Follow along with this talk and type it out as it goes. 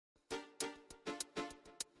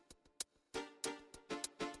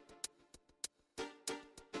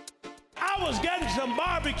was getting some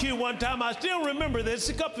barbecue one time. I still remember this,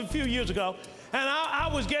 a few years ago. And I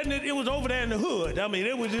was getting it. It was over there in the hood. I mean,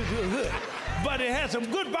 it was just the hood. But it had some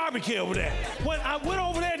good barbecue over there. When I went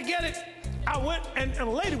over there to get it, I went, and a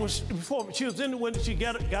lady was before me. She was in the window. She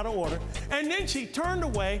got an order. And then she turned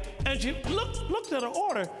away, and she looked at her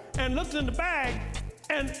order and looked in the bag.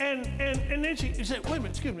 And then she said, wait a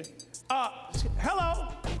minute, excuse me.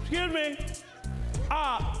 Hello, excuse me.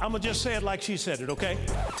 I'm going to just say it like she said it, okay?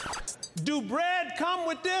 Do bread come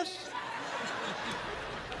with this?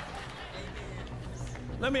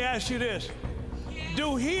 Let me ask you this.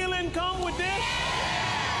 Do healing come with this?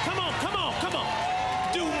 Come on, come on, come on.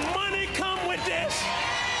 Do money come with this?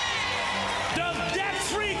 Does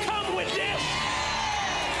debt-free come with this?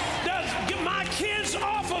 Does get my kids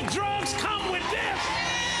off of drugs come with this?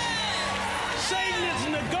 Satan is a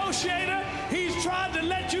negotiator. He's tried to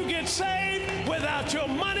let you get saved without your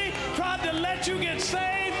money, tried to let you get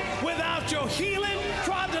saved without your healing,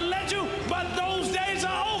 tried to let you, but those days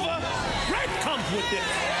are over. Bread comes with this.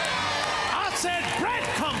 I said bread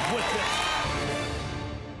comes with this.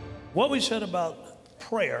 What we said about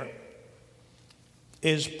prayer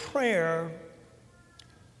is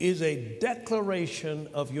a declaration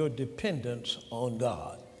of your dependence on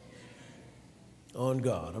God. On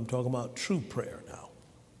God. I'm talking about true prayer now.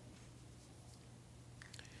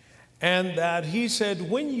 And that he said,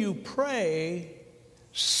 when you pray,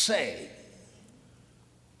 say.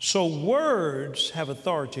 So words have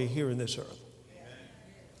authority here in this earth.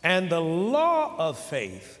 And the law of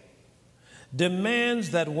faith demands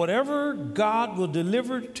that whatever God will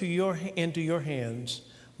deliver into your hands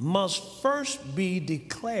must first be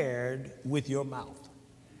declared with your mouth.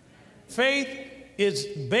 Faith is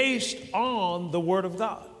based on the Word of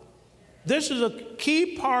God. This is a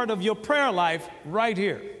key part of your prayer life right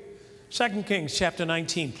here. 2 Kings chapter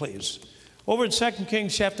 19, please. Over in 2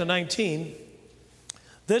 Kings chapter 19,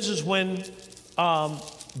 this is when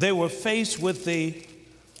they were faced with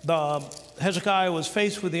Hezekiah was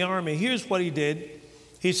faced with the army. Here's what he did.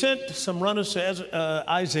 He sent some runners to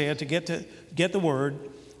Isaiah to get the word.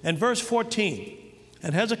 And verse 14,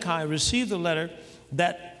 and Hezekiah received the letter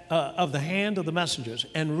of the hand of the messengers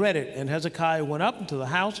and read it. And Hezekiah went up into the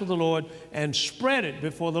house of the Lord and spread it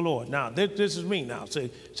before the Lord. Now, this is me now.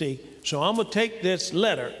 See, so I'm going to take this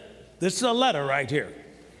letter. This is a letter right here.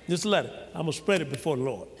 This letter. I'm going to spread it before the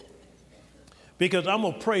Lord. Because I'm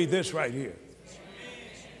going to pray this right here.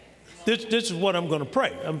 This is what I'm going to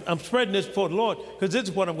pray. I'm spreading this before the Lord because this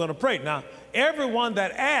is what I'm going to pray. Now, everyone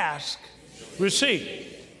that asks, receive.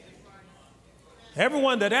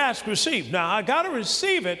 Everyone that asks, receive. Now, I got to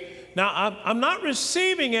receive it. Now, I'm not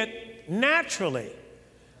receiving it naturally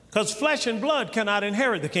because flesh and blood cannot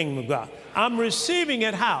inherit the kingdom of God. I'm receiving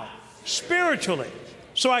it how? Spiritually.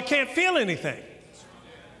 So I can't feel anything.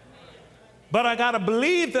 But I got to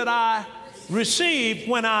believe that I receive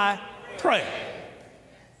when I pray.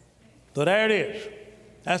 So there it is.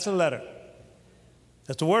 That's the letter.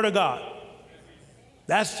 That's the Word of God.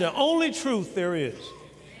 That's the only truth there is.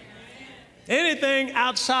 Anything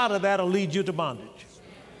outside of that will lead you to bondage.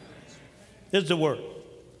 This is the Word.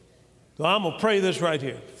 So I'm going to pray this right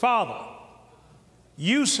here. Father,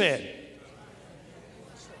 you said.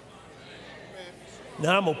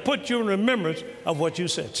 Now I'm going to put you in remembrance of what you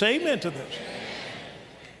said. Say amen to this.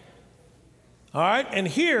 All right, and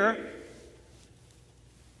here,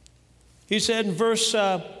 he said in verse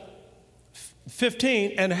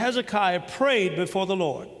 15, and Hezekiah prayed before the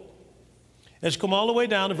Lord. Let's come all the way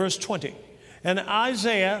down to verse 20. And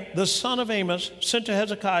Isaiah, the son of Amos, sent to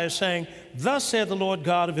Hezekiah, saying, thus saith the Lord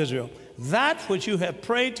God of Israel, that which you have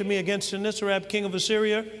prayed to me against Sennacherib, king of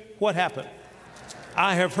Assyria, what happened?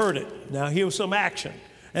 I have heard it. Now here was some action.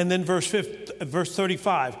 And then verse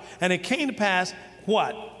 35. And it came to pass,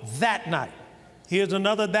 what? That night. Here's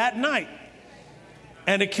another that night.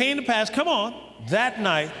 And it came to pass, come on, that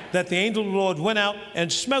night that the angel of the Lord went out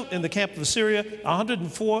and smote in the camp of Assyria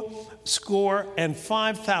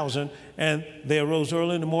 185,000. And they arose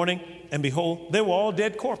early in the morning, and behold, they were all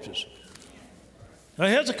dead corpses. Now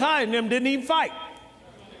Hezekiah and them didn't even fight.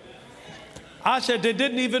 I said they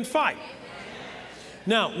didn't even fight.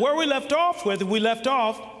 Now, where we left off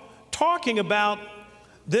talking about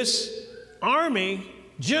this army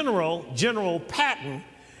general, General Patton.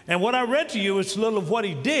 And what I read to you is a little of what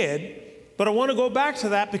he did, but I want to go back to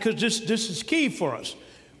that because this is key for us.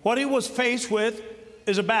 What he was faced with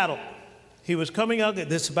is a battle. He was coming out,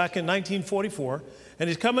 this is back in 1944, and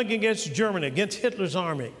he's coming against Germany, against Hitler's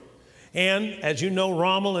army. And as you know,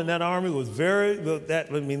 Rommel and that army was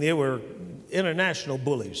they were international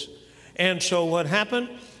bullies. And so what happened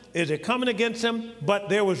is they're coming against them, but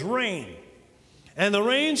there was rain. And the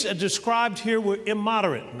rains described here were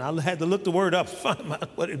immoderate. And I had to look the word up to find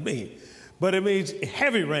out what it means. But it means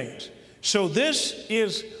heavy rains. So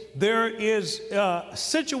there is a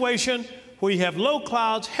situation where you have low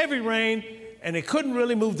clouds, heavy rain, and they couldn't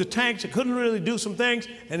really move the tanks. They couldn't really do some things,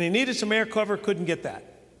 and they needed some air cover, couldn't get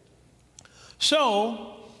that.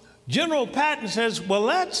 So General Patton says, well,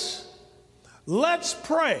 let's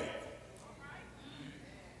pray.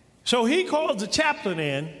 So he called the chaplain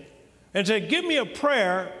in and said, give me a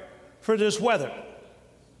prayer for this weather.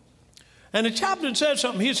 And the chaplain said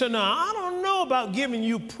something. He said, now, I don't know about giving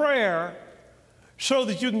you prayer so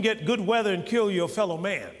that you can get good weather and kill your fellow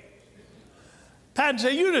man. Patton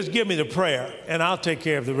said, you just give me the prayer, and I'll take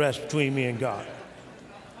care of the rest between me and God.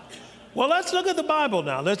 Well, let's look at the Bible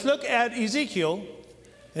now. Let's look at Ezekiel,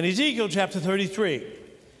 in Ezekiel chapter 33.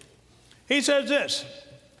 He says this,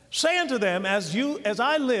 say unto them, as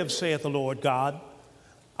I live, saith the Lord God,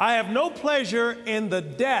 I have no pleasure in the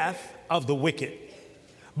death of the wicked,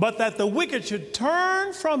 but that the wicked should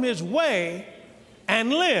turn from his way and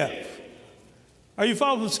live. Are you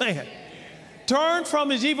following what I'm saying? Turn from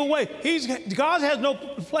his evil way. God has no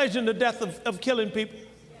pleasure in the death of killing people.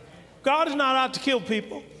 God is not out to kill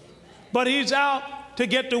people, but he's out to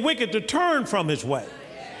get the wicked to turn from his way.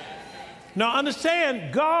 Now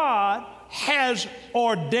understand, God has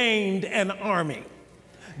ordained an army.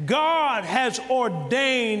 God has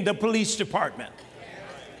ordained the police department.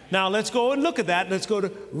 Now let's go and look at that. Let's go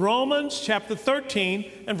to Romans chapter 13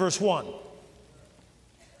 and verse 1.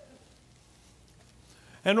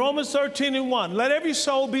 And Romans 13 and 1, let every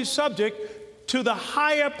soul be subject to the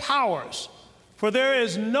higher powers, for there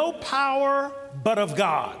is no power but of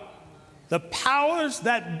God. The powers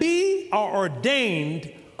that be are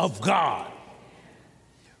ordained of God.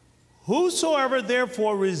 Whosoever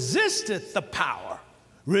therefore resisteth the power,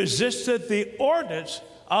 resisteth the ordinance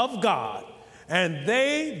of God, and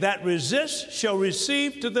they that resist shall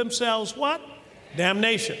receive to themselves what?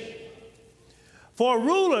 Damnation. For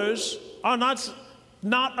rulers are not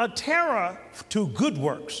a terror to good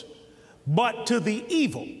works, but to the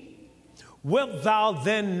evil. Wilt thou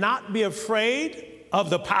then not be afraid of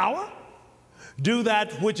the power? Do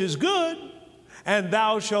that which is good, and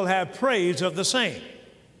thou shalt have praise of the same.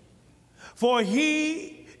 For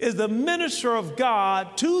he is the minister of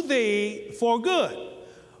God to thee for good.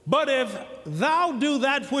 But if thou do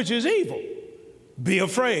that which is evil, be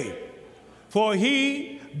afraid. For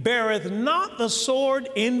he beareth not the sword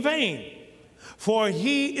in vain. For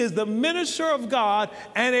he is the minister of God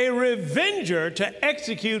and a revenger to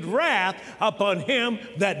execute wrath upon him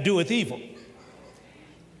that doeth evil.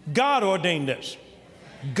 God ordained this.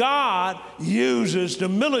 God uses the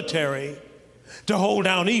military to hold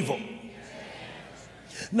down evil.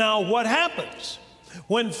 Now, what happens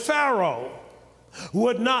when Pharaoh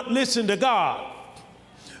would not listen to God,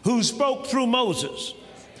 who spoke through Moses?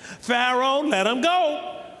 Pharaoh let him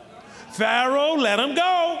go. Pharaoh let him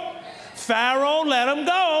go. Pharaoh let him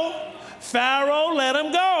go. Pharaoh let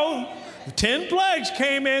him go. 10 plagues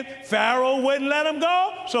came in. Pharaoh wouldn't let him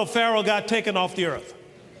go, so Pharaoh got taken off the earth.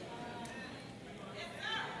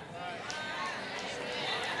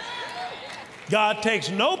 God takes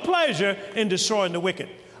no pleasure in destroying the wicked.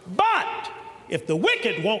 But if the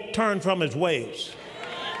wicked won't turn from his ways,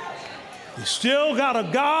 you still got a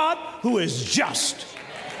God who is just.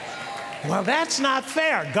 Well, that's not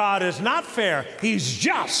fair. God is not fair. He's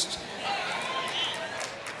just.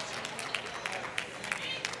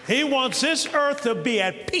 He wants this earth to be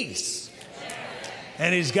at peace.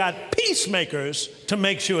 And he's got peacemakers to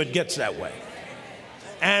make sure it gets that way.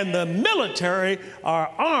 And the military are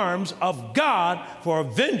arms of God for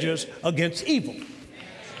vengeance against evil.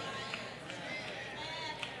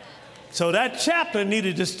 So that chaplain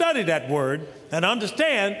needed to study that word and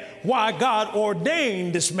understand why God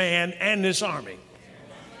ordained this man and this army.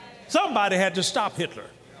 Somebody had to stop Hitler.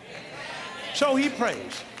 So he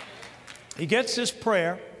prays. He gets this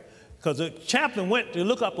prayer because the chaplain went to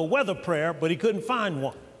look up a weather prayer, but he couldn't find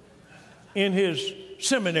one in his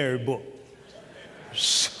seminary book.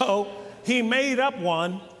 So he made up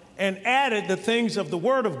one and added the things of the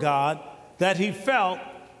Word of God that he felt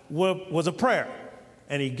was a prayer.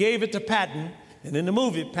 And he gave it to Patton. And in the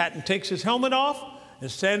movie, Patton takes his helmet off and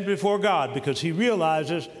stands before God because he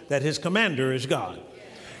realizes that his commander is God.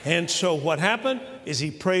 And so what happened is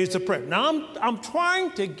he prays the prayer. Now I'm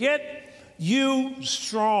trying to get you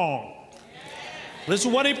strong.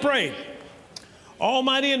 Listen to what he prayed.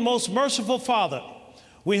 Almighty and most merciful Father,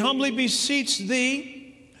 we humbly beseech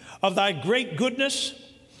thee of thy great goodness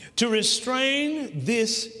to restrain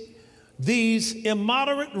these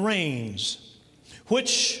immoderate rains,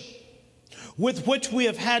 which with which we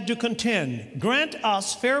have had to contend. Grant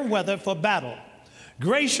us fair weather for battle.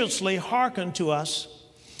 Graciously hearken to us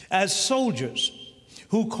as soldiers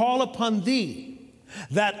who call upon thee,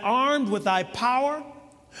 that armed with thy power,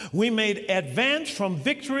 we may advance from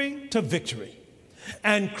victory to victory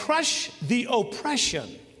and crush the oppression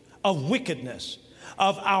of wickedness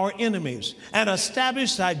of our enemies and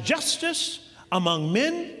establish thy justice among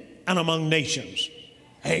men and among nations.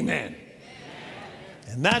 Amen.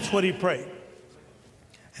 And that's what he prayed.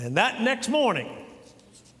 And that next morning,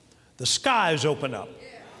 the skies opened up.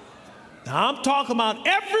 Now I'm talking about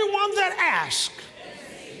everyone that asked,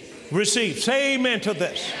 received. Say amen to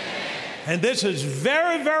this. And this is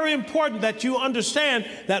very, very important that you understand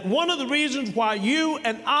that one of the reasons why you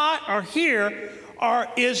and I are here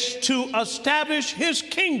is to establish his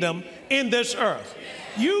kingdom in this earth.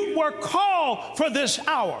 You were called for this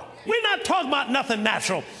hour. We're not talking about nothing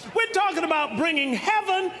natural. We're talking about bringing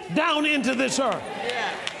heaven down into this earth.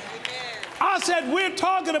 I said we're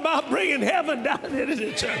talking about bringing heaven down into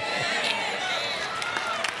this earth.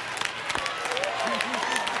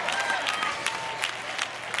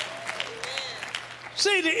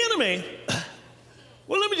 See, the enemy,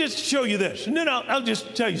 well, let me just show you this, and then I'll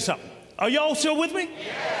just tell you something. Are y'all still with me?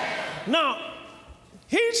 Yeah. Now,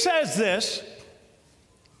 he says this.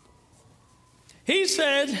 He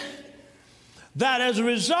said that as a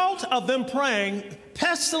result of them praying,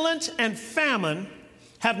 pestilence and famine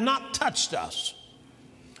have not touched us.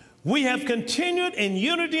 We have continued in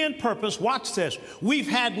unity and purpose. Watch this. We've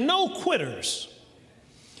had no quitters,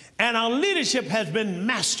 and our leadership has been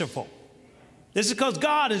masterful. This is because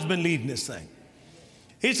God has been leading this thing.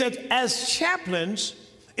 He says, as chaplains,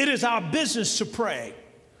 it is our business to pray.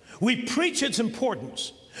 We preach its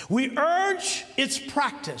importance. We urge its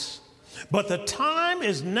practice. But the time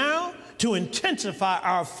is now to intensify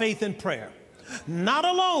our faith in prayer, not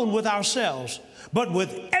alone with ourselves, but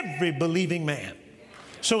with every believing man.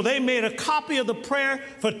 So they made a copy of the prayer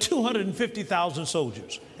for 250,000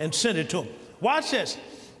 soldiers and sent it to them. Watch this.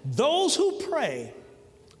 Those who pray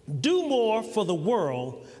do more for the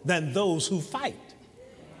world than those who fight.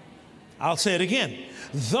 I'll say it again.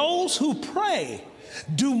 Those who pray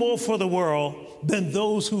do more for the world than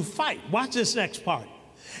those who fight. Watch this next part.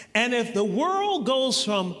 And if the world goes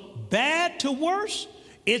from bad to worse,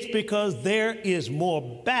 it's because there is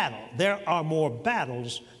more battle. There are more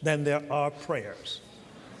battles than there are prayers.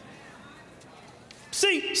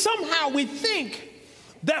 See, somehow we think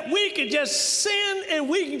that we can just sin and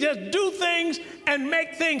we can just do things and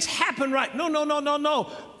make things happen right.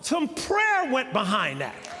 No. Some prayer went behind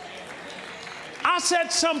that. I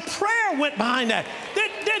said some prayer went behind that.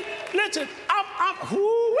 Listen,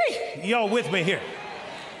 y'all with me here.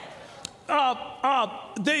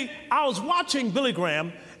 I was watching Billy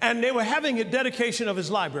Graham, and they were having a dedication of his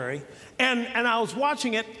library, and I was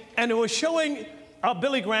watching it, and it was showing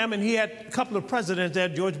Billy Graham, and he had a couple of presidents there,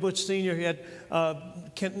 George Bush Sr., he had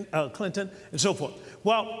Clinton, and so forth.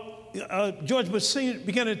 Well, George Bush Sr.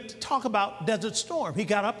 began to talk about Desert Storm. He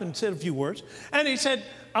got up and said a few words, and he said,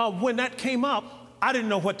 when that came up, I didn't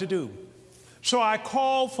know what to do. So I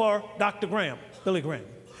called for Dr. Graham, Billy Graham,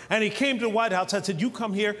 and he came to the White House. I said, you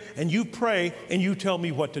come here and you pray and you tell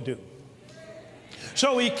me what to do.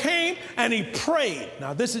 So he came and he prayed.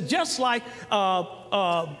 Now, this is just like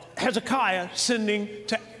Hezekiah sending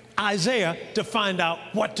to Isaiah to find out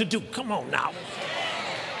what to do. Come on now.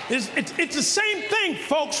 It's the same thing,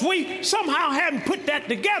 folks. We somehow haven't put that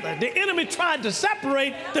together. The enemy tried to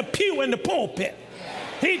separate the pew and the pulpit.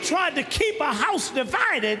 He tried to keep a house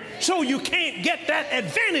divided so you can't get that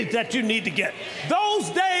advantage that you need to get.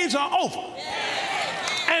 Those days are over.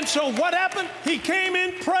 And so what happened? He came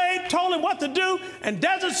in, prayed, told him what to do, and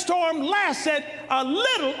Desert Storm lasted a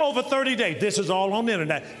little over 30 days. This is all on the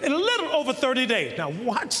internet. In a little over 30 days. Now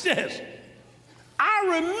watch this.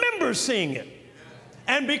 I remember seeing it.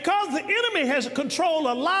 And because the enemy has controlled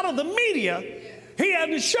a lot of the media, he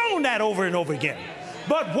hasn't shown that over and over again.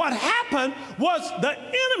 But what happened was the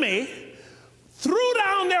enemy threw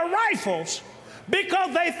down their rifles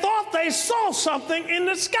because they thought they saw something in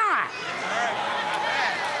the sky.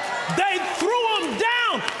 They threw them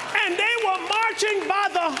down, and they were marching by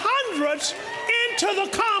the hundreds into the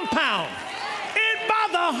compound. And by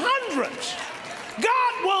the hundreds,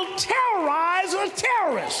 God will terrorize a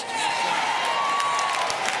terrorist.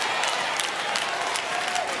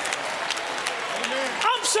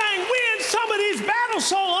 I'm saying we're in some of these battles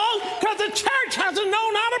so long because the church hasn't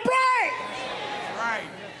known how to pray. Right.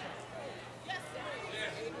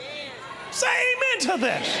 Say amen to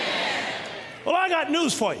this. Well, I got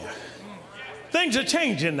news for you. Things are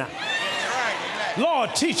changing now.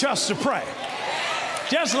 Lord, teach us to pray.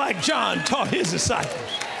 Just like John taught his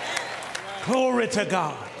disciples. Glory to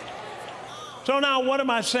God. So now what am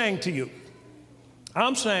I saying to you?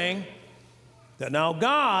 I'm saying that now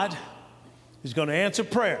God is going to answer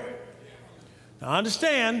prayer. Now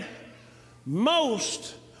understand,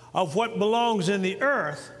 most of what belongs in the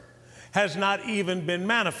earth has not even been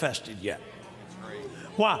manifested yet.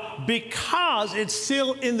 Why? Because it's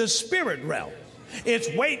still in the spirit realm.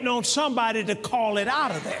 It's waiting on somebody to call it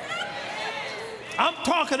out of there. I'm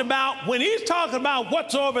talking about, when he's talking about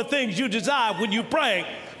whatsoever things you desire when you pray,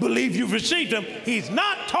 believe you've received them, he's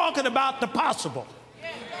not talking about the possible.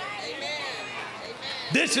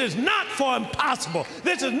 This is not for impossible.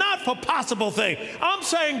 This is not for possible things. I'm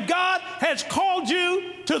saying God has called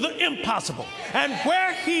you to the impossible. And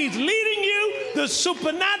where he's leading you, the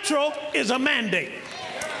supernatural is a mandate.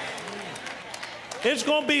 It's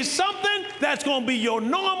going to be something that's going to be your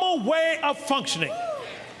normal way of functioning.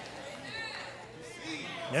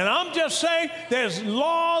 And I'm just saying there's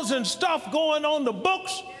laws and stuff going on the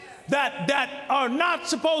books that are not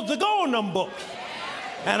supposed to go in them books.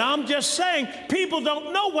 And I'm just saying people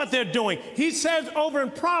don't know what they're doing. He says over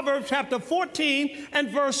in Proverbs chapter 14 and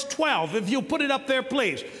verse 12, if you'll put it up there,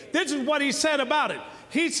 please. This is what he said about it.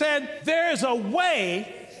 He said, there is a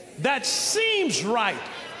way that seems right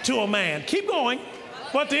to a man. Keep going.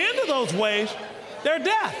 But the end of those ways, they're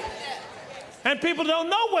death. And people don't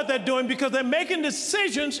know what they're doing because they're making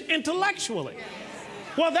decisions intellectually.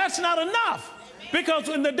 Well, that's not enough. Because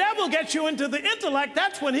when the devil gets you into the intellect,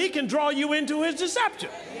 that's when he can draw you into his deception.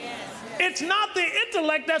 It's not the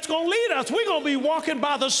intellect that's going to lead us. We're going to be walking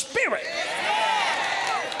by the Spirit.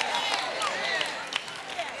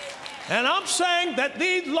 And I'm saying that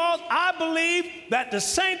these laws, I believe that the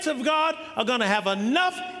saints of God are going to have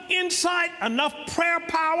enough insight, enough prayer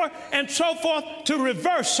power, and so forth to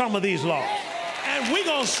reverse some of these laws. And we're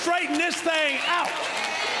going to straighten this thing out.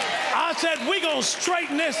 I said, we're going to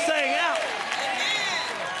straighten this thing out.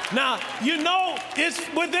 Now, you know, it's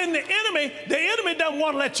within the enemy. The enemy doesn't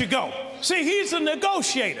want to let you go. See, he's a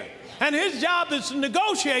negotiator, and his job is to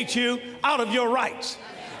negotiate you out of your rights.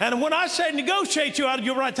 And when I say negotiate you out of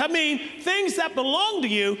your rights, I mean things that belong to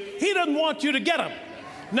you, he doesn't want you to get them.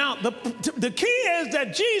 Now, the key is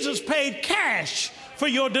that Jesus paid cash for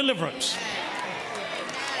your deliverance.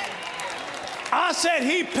 I said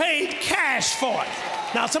he paid cash for it.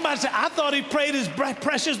 Now, somebody said, I thought he paid his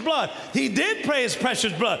precious blood. He did pay his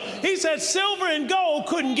precious blood. He said, silver and gold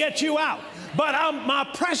couldn't get you out, but my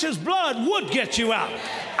precious blood would get you out.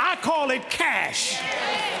 I call it cash.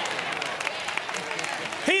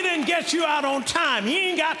 He didn't get you out on time. He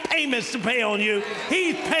ain't got payments to pay on you.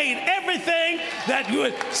 He paid everything that you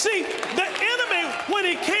would. See, the enemy, when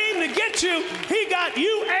he came to get you, he got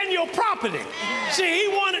you and your property. See, he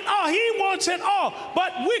wanted all. He wants it all.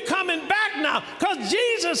 But we're coming back now because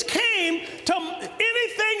Jesus came to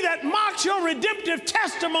anything that mocks your redemptive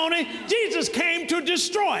testimony, Jesus came to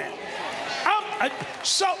destroy it.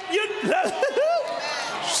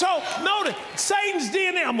 So notice, Satan's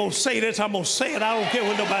DNA, I'm going to say this, I'm going to say it, I don't care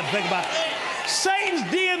what nobody think about it. Satan's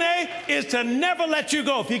DNA is to never let you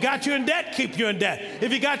go. If he got you in debt, keep you in debt.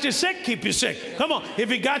 If he got you sick, keep you sick. Come on. If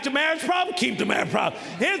he got your marriage problem, keep the marriage problem.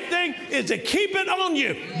 His thing is to keep it on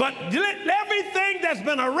you. But everything that's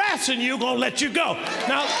been harassing you, going to let you go.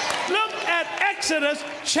 Now, look at Exodus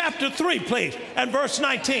chapter 3, please, and verse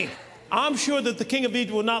 19. I'm sure that the king of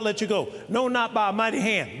Egypt will not let you go. No, not by a mighty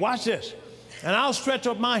hand. Watch this. And I'll stretch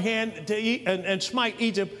up my hand and smite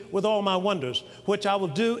Egypt with all my wonders, which I will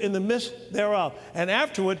do in the midst thereof. And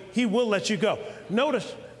afterward, he will let you go.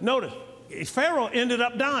 Notice, Pharaoh ended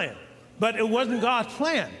up dying, but it wasn't God's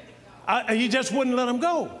plan. He just wouldn't let him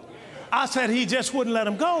go. I said he just wouldn't let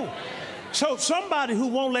him go. So somebody who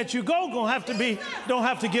won't let you go don't have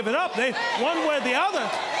to give it up. They, one way or the other.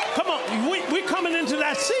 Come on, we're coming into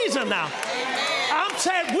that season now. I'm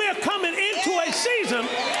saying we're coming into a season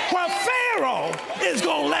where Pharaoh is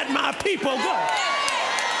going to let my people go.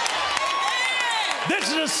 This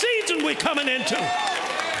is a season we're coming into.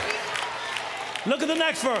 Look at the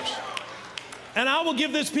next verse. And I will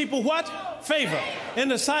give this people what? Favor in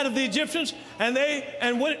the sight of the Egyptians, and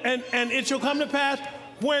it shall come to pass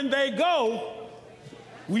when they go,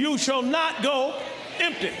 you shall not go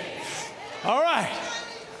empty. All right.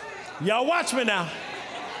 Y'all watch me now.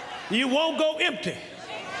 You won't go empty.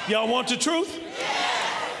 Y'all want the truth?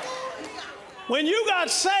 When you got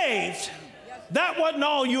saved, that wasn't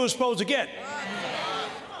all you were supposed to get.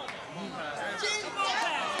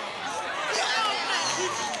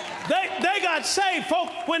 They got saved,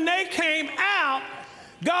 folks. When they came out,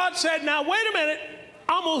 God said, now wait a minute,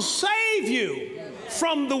 I'm going to save you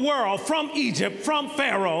from the world, from Egypt, from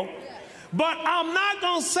Pharaoh. But I'm not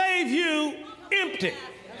going to save you empty.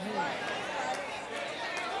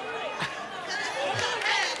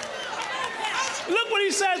 Look what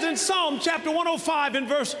he says in Psalm chapter 105 and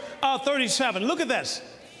verse 37. Look at this.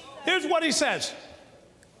 Here's what he says.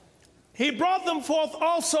 He brought them forth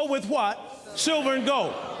also with what? Silver and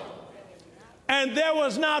gold. And there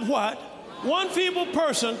was not what? One feeble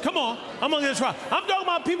person, come on, among Israel. I'm talking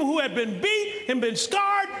about people who had been beat and been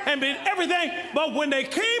scarred and been everything. But when they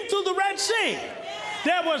came through the Red Sea,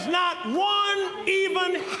 there was not one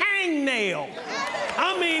even hangnail.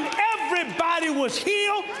 I mean, everybody was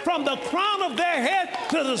healed from the crown of their head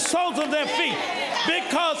to the soles of their feet.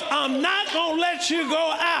 Because I'm not going to let you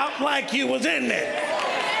go out like you was in there.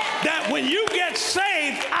 That when you get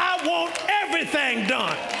saved, I want everything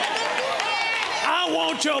done. I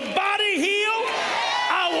want your body healed.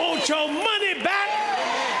 I want your money back.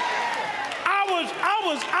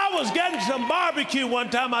 I was getting some barbecue one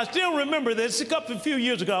time. I still remember this a few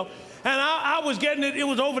years ago. And I was getting it. It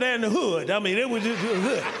was over there in the hood. I mean, it was just the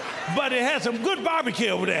hood. But it had some good barbecue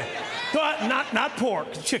over there. But not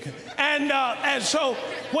pork, chicken. And so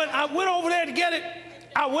when I went over there to get it,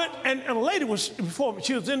 I went, and a lady was before me.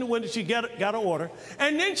 She was in the window. She got an order.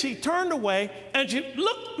 And then she turned away, and she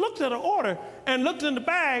looked at her order and looked in the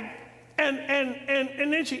bag. And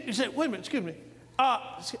then she said, wait a minute, excuse me.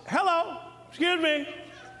 Hello, excuse me.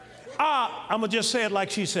 I'm going to just say it like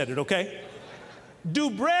she said it, okay? Do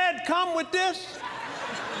bread come with this?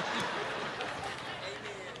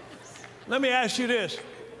 Let me ask you this.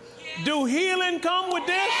 Do healing come with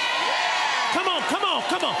this? Come on, come on,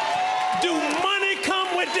 come on. Do money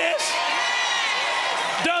come with this?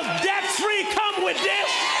 Does debt-free come with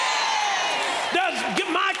this? Does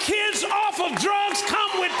get my kids off of drugs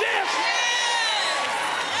come with this?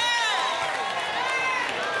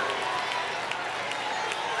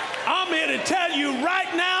 I'm here to tell you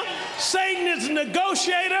right now, Satan is a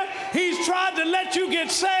negotiator. He's tried to let you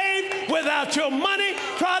get saved without your money,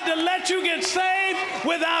 tried to let you get saved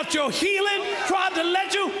without your healing, tried to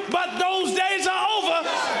let you, but those days are over.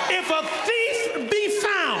 If a thief be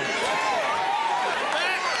found,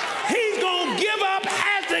 he's going to give up,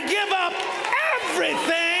 has to give up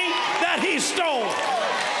everything that he stole.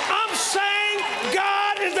 I'm saying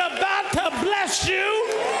God is about to bless you,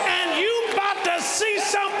 and you about to see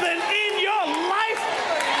something in your life.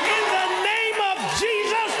 In the name of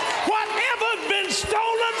Jesus, whatever's been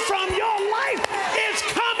stolen from your life is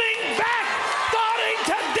coming back starting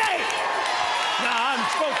today. Now, I'm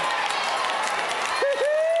spoken.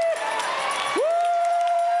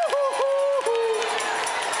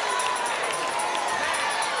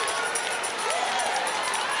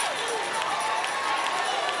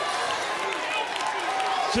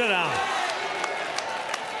 Sit down.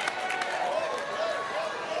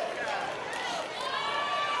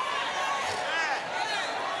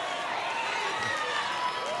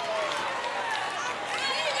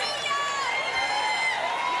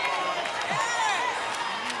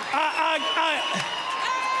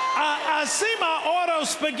 I see my order of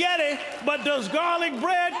spaghetti, but does garlic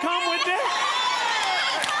bread come with it?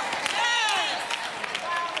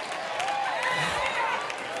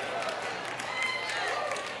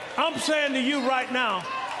 I'm saying to you right now,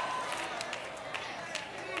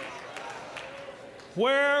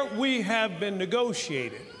 where we have been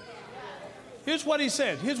negotiated, here's what he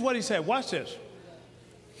said. Here's what he said. Watch this.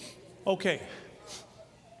 Okay,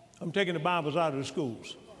 I'm taking the Bibles out of the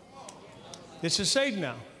schools. This is Satan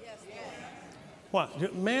now.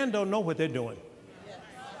 What? Man don't know what they're doing.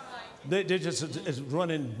 They're just as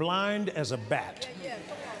running blind as a bat.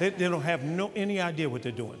 They don't have any idea what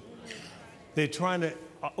they're doing. They're trying to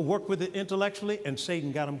work with it intellectually, and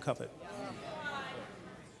Satan got them covered.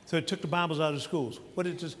 So it took the Bibles out of the schools. What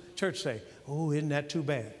did the church say? Oh, isn't that too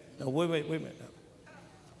bad? No, wait a minute. Now.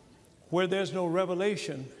 Where there's no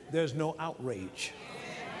revelation, there's no outrage.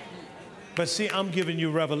 But see, I'm giving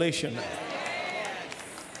you revelation now.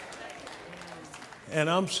 And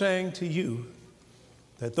I'm saying to you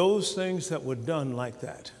that those things that were done like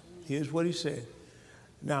that, here's what he said.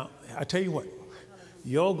 Now, I tell you what,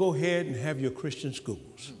 y'all go ahead and have your Christian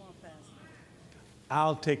schools.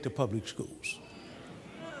 I'll take the public schools.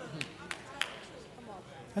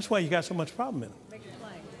 That's why you got so much problem in them.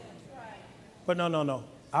 But no.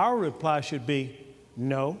 Our reply should be,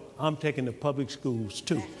 no, I'm taking the public schools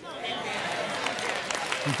too.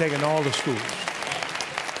 I'm taking all the schools.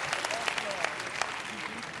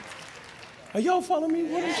 Are y'all following me?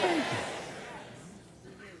 What I'm saying?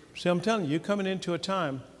 See, I'm telling you, you're coming into a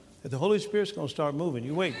time that the Holy Spirit's going to start moving.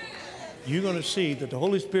 You wait. You're going to see that the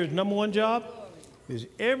Holy Spirit's number one job is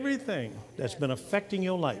everything that's been affecting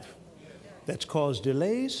your life. that's caused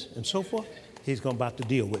delays and so forth, he's going to about to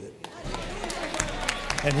deal with it.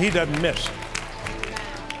 And he doesn't miss.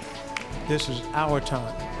 This is our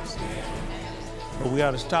time. But we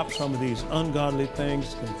got to stop some of these ungodly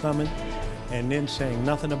things from coming and then saying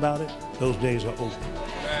nothing about it. Those days are over.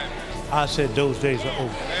 I said those days are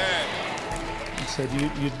over. He said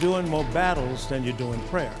you're doing more battles than you're doing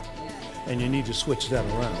prayer. And you need to switch that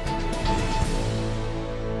around.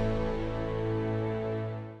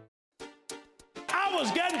 I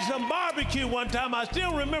was getting some barbecue one time. I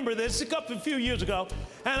still remember this a few years ago.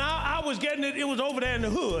 And I was getting it. It was over there in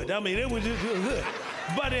the hood. I mean, it was just the hood.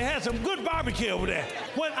 But it had some good barbecue over there.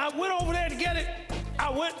 When I went over there to get it, I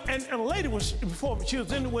went, and a lady was, before she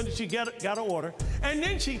was in the window, she got an order. And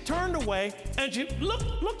then she turned away, and she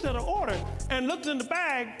looked at her order, and looked in the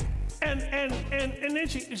bag, and then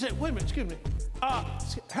she said, wait a minute, excuse me.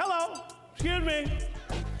 Hello, excuse me.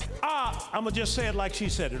 I'm going to just say it like she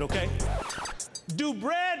said it, okay? Do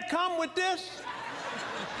bread come with this?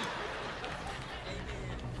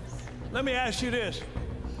 Let me ask you this.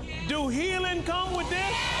 Do healing come with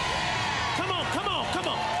this? Come on, come on, come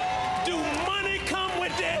on. Do money come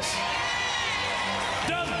with this?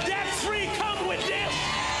 Does debt-free come with this?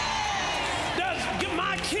 Does get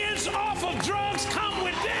my kids off of drugs come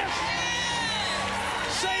with this?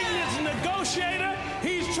 Satan is a negotiator.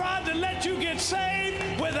 He's tried to let you get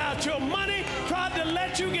saved without your money, tried to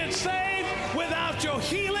let you get saved without your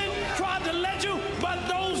healing, tried to let you, but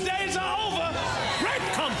those days are over. Bread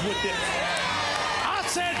comes with this. I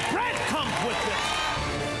said bread comes with this.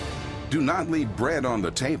 Do not leave bread on the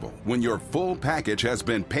table when your full package has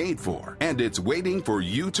been paid for and it's waiting for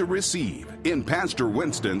you to receive. In Pastor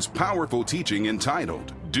Winston's powerful teaching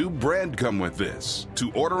entitled, Do Bread Come With This?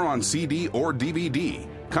 To order on CD or DVD,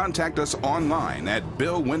 contact us online at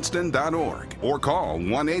billwinston.org or call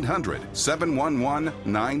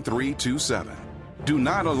 1-800-711-9327. Do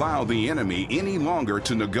not allow the enemy any longer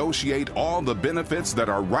to negotiate all the benefits that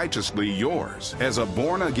are righteously yours. As a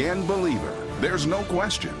born-again believer, there's no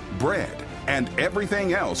question, bread and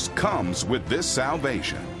everything else comes with this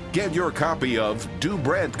salvation. Get your copy of Do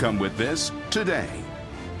Bread Come With This today.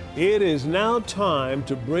 It is now time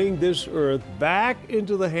to bring this earth back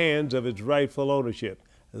into the hands of its rightful ownership.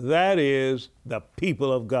 That is the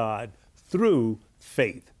people of God through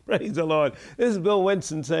faith. Praise the Lord. This is Bill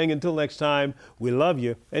Winston saying until next time, we love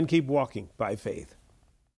you and keep walking by faith.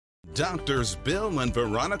 Doctors Bill and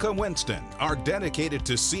Veronica Winston are dedicated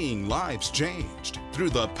to seeing lives changed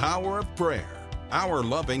through the power of prayer. Our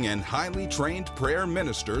loving and highly trained prayer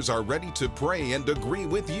ministers are ready to pray and agree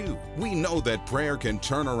with you. We know that prayer can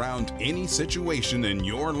turn around any situation in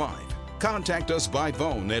your life. Contact us by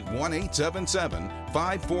phone at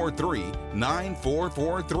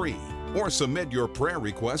 1-877-543-9443 or submit your prayer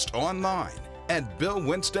request online at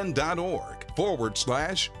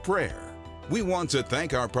billwinston.org/prayer. We want to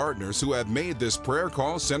thank our partners who have made this prayer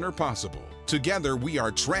call center possible. Together, we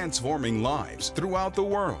are transforming lives throughout the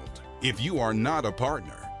world. If you are not a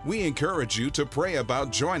partner, we encourage you to pray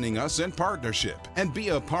about joining us in partnership and be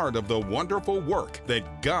a part of the wonderful work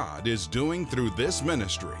that God is doing through this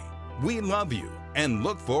ministry. We love you and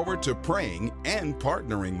look forward to praying and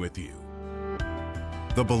partnering with you.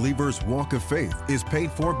 The Believer's Walk of Faith is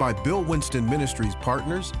paid for by Bill Winston Ministries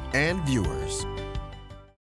partners and viewers.